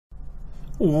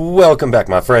Welcome back,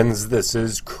 my friends. This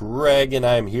is Craig, and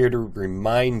I'm here to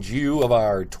remind you of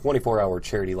our 24-hour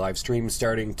charity live stream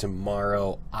starting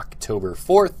tomorrow, October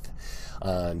 4th,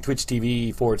 on Twitch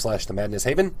TV / The Madness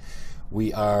Haven.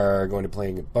 We are going to be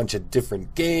playing a bunch of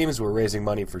different games. We're raising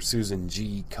money for Susan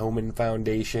G. Komen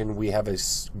Foundation. We have a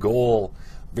goal,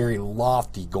 very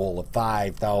lofty goal of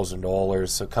 $5,000.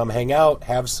 So come hang out,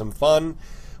 have some fun.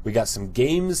 We got some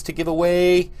games to give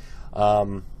away.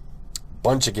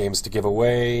 Bunch of games to give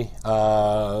away.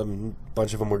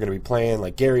 Bunch of them we're going to be playing,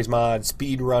 like Gary's Mod,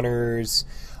 Speedrunners.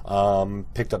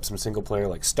 Picked up some single player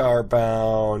like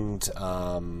Starbound,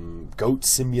 Goat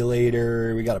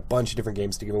Simulator. We got a bunch of different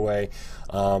games to give away.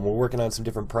 We're working on some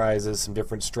different prizes, some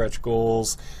different stretch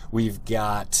goals. We've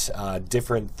got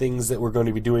different things that we're going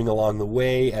to be doing along the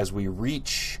way as we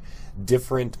reach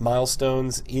different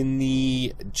milestones in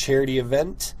the charity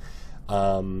event.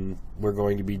 We're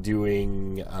going to be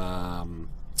doing,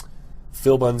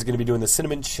 Phil Bun's going to be doing the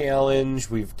Cinnamon Challenge.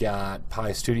 We've got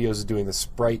Pie Studios doing the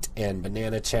Sprite and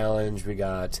Banana Challenge. We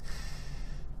got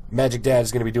Magic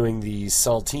Dad's going to be doing the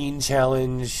Saltine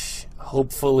Challenge.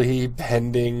 Hopefully,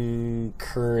 pending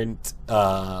current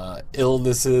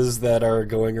illnesses that are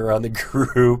going around the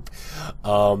group.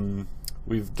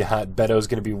 We've got Beto's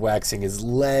going to be waxing his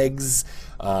legs.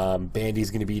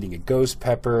 Bandy's going to be eating a ghost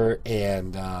pepper,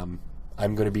 and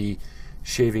I'm going to be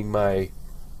shaving my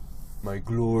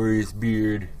glorious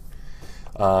beard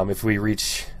if we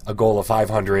reach a goal of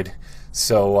 500.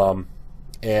 So,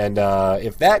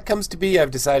 if that comes to be,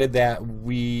 I've decided that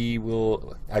we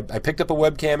will. I picked up a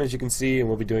webcam, as you can see, and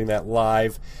we'll be doing that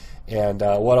live. And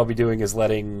what I'll be doing is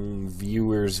letting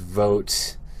viewers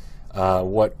vote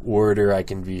what order I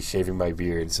can be shaving my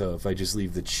beard. So if I just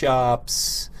leave the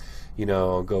chops,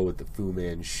 I'll go with the Fu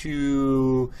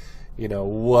Manchu.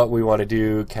 What we want to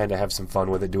do, kind of have some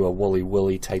fun with it, do a Wooly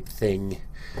Willy type thing.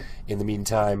 In the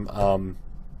meantime, I'll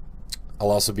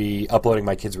also be uploading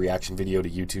my kids' reaction video to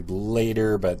YouTube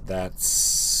later, but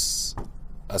that's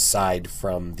aside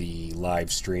from the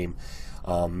live stream.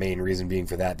 Main reason being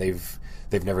for that, they've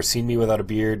never seen me without a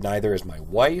beard, neither has my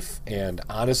wife, and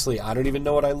honestly, I don't even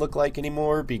know what I look like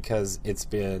anymore because it's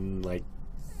been like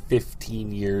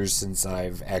 15 years since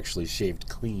I've actually shaved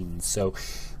clean, so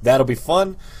that'll be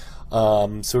fun.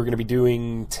 So we're going to be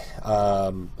doing,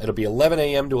 it'll be 11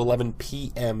 a.m. to 11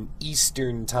 p.m.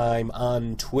 Eastern Time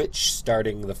on Twitch,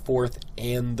 starting the 4th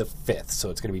and the 5th. So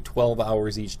it's going to be 12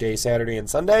 hours each day, Saturday and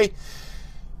Sunday.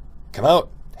 Come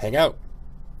out, hang out,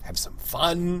 have some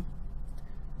fun.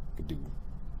 We can do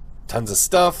tons of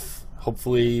stuff.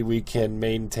 Hopefully we can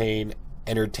maintain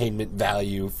entertainment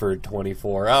value for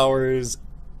 24 hours.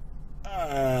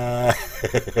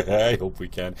 I hope we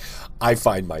can. I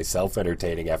find myself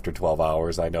entertaining after 12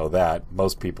 hours. I know that.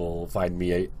 Most people find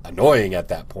me annoying at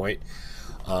that point.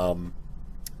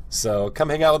 So come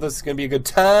hang out with us. It's going to be a good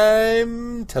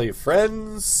time. Tell your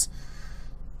friends.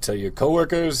 Tell your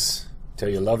coworkers. Tell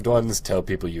your loved ones. Tell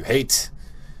people you hate.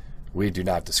 We do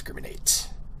not discriminate.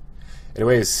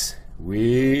 Anyways,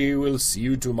 we will see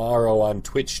you tomorrow on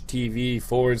Twitch TV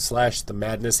 / The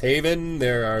Madness Haven.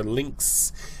 There are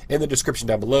links in the description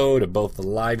down below to both the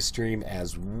live stream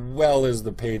as well as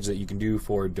the page that you can do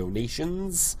for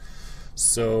donations.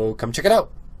 So come check it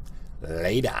out.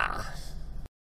 Later.